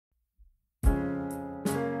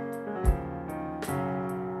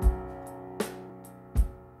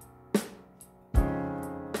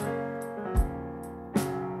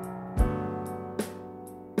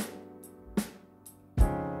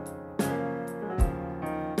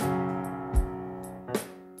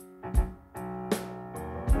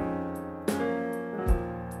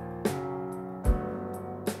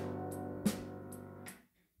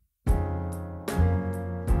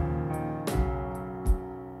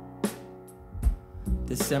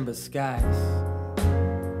December skies,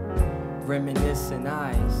 reminiscent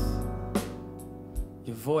eyes,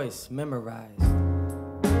 your voice memorized.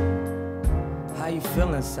 How you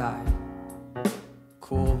feel inside?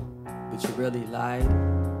 Cool, but you really lied.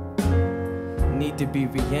 Need to be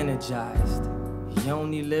re-energized. You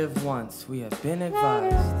only live once, we have been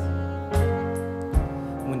advised.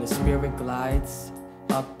 When the spirit glides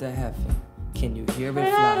up to heaven, can you hear it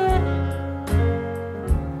fly?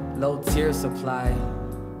 Low tear supply,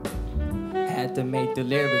 had to make the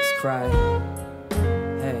lyrics cry.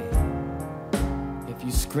 Hey, if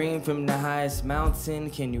you scream from the highest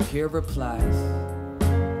mountain, can you hear replies?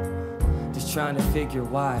 Just trying to figure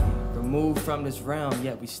why, removed from this realm,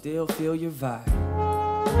 yet we still feel your vibe.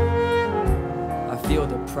 I feel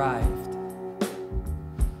deprived,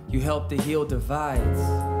 you helped to heal divides.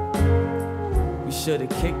 We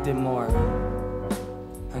should've kicked it more,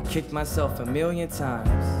 I kicked myself a million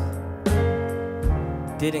times.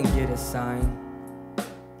 Didn't get a sign,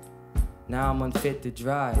 now I'm unfit to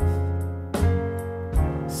drive.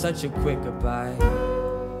 Such a quick goodbye,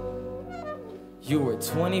 you were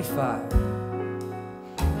 25.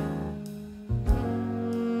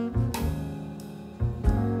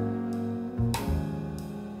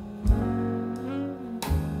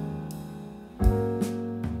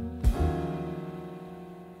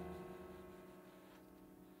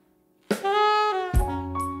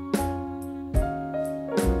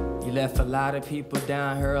 You left a lot of people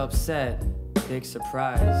down here upset, big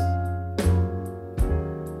surprise.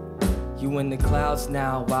 You in the clouds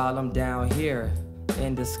now while I'm down here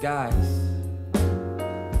in disguise.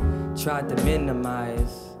 Tried to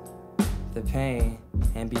minimize the pain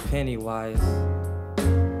and be penny wise.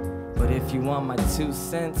 But if you want my 2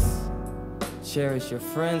 cents, cherish your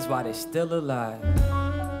friends while they're still alive.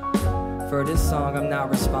 For this song I'm not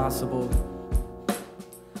responsible.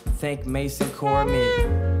 Thank Mason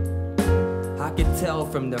Cormie. I could tell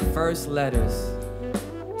from the first letters,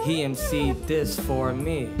 he emceed this for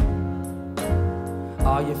me.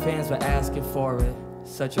 All your fans were asking for it,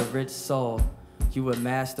 such a rich soul, you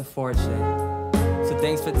amassed a fortune. So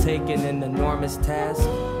thanks for taking an enormous task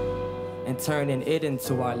and turning it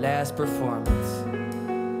into our last performance.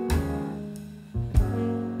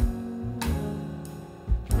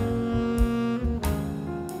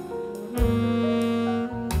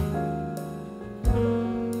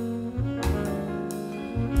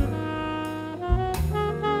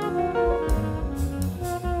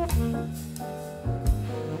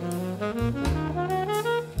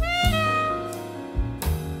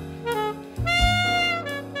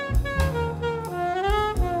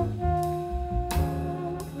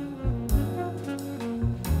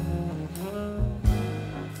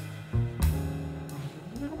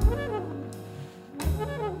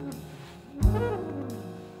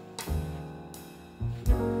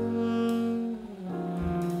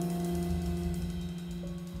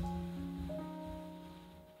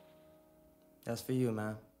 That's for you,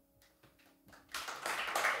 man.